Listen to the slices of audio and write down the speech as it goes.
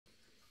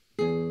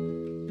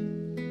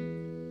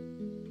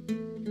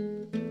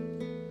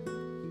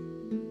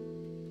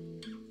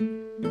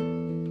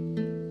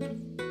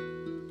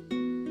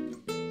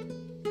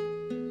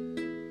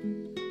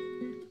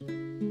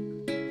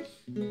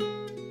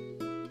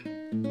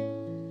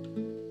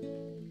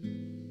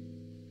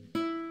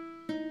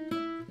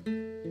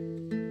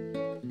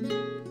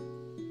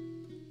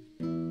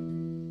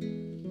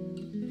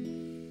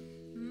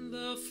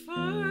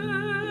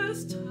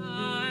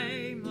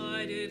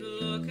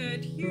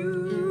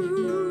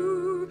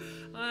you.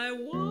 I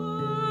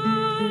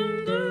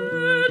wondered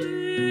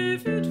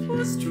if it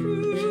was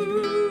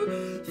true,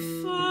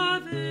 for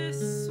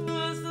this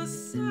was the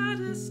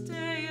saddest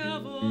day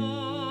of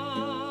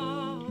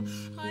all.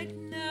 I'd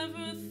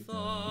never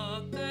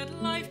thought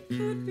that life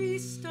could be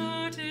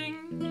starting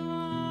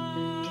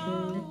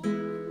now.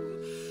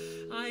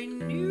 I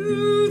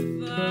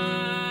knew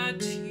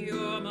that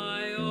you're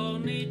my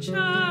only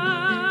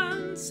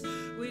chance,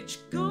 which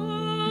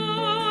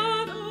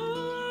God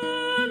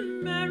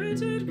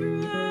unmerited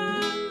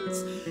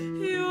grants.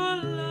 Your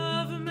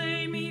love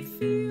made me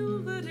feel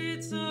that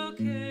it's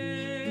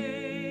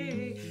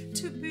okay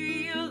to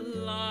be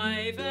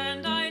alive,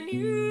 and I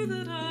knew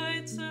that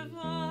I'd survive.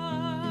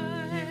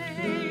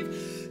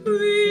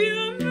 We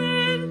are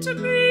meant to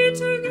be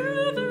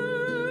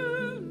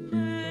together,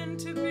 meant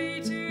to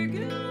be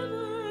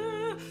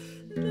together,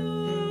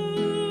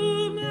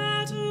 no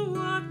matter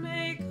what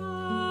may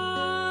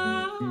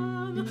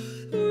come.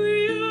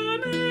 We are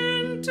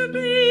meant to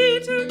be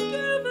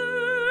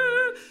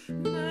together,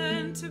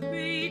 meant to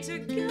be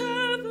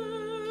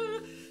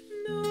together,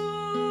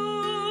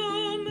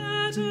 no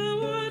matter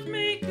what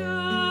may come.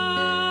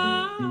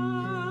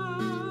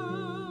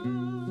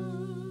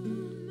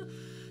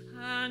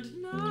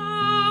 And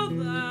now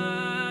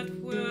that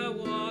we're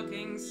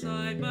walking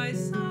side by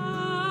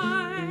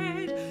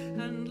side,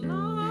 and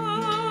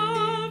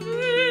love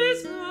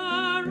is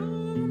our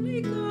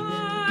only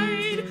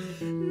guide,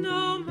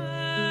 no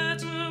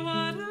matter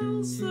what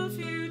else the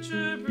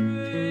future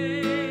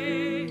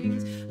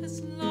brings,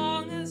 as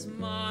long as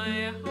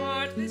my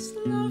heart this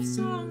love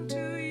song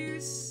to you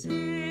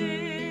sings.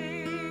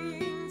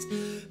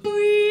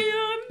 We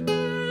are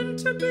meant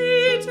to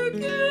be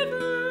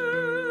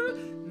together,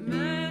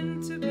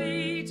 meant to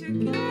be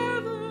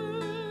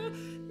together,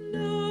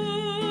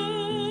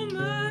 no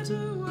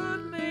matter what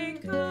may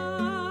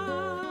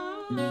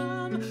come.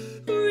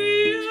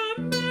 We are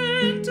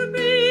meant to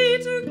be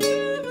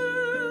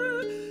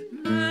together,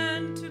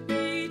 meant to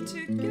be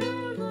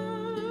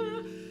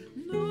together,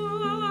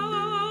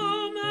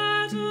 no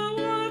matter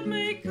what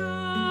may come.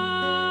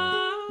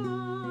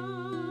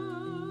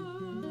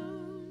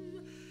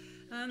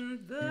 And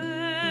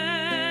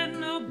then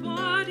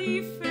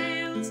nobody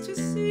fails to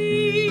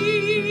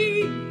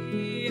see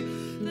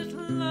that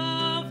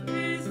love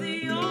is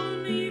the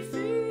only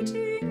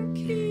fitting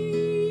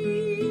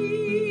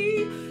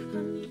key.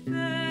 And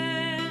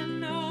then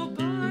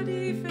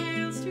nobody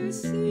fails to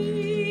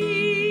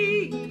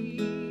see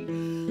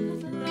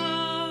that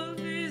love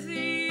is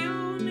the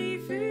only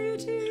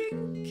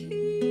fitting key.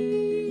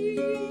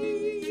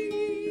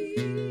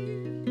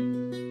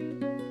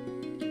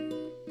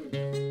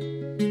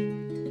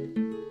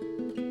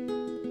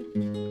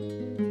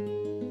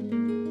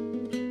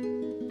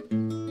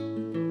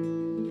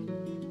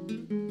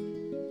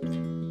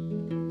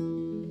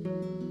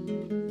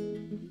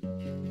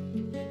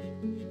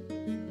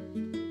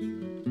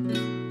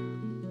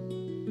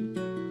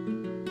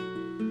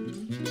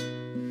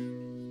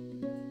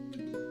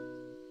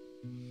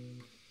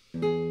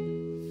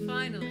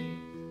 Finally,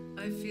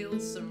 I feel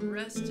some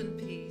rest and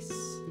peace.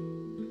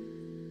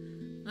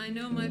 I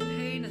know my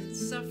pain and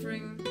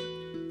suffering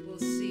will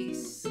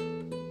cease,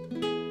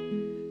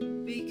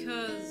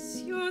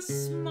 because your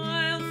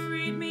smile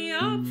freed me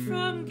up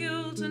from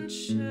guilt and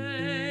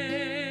shame.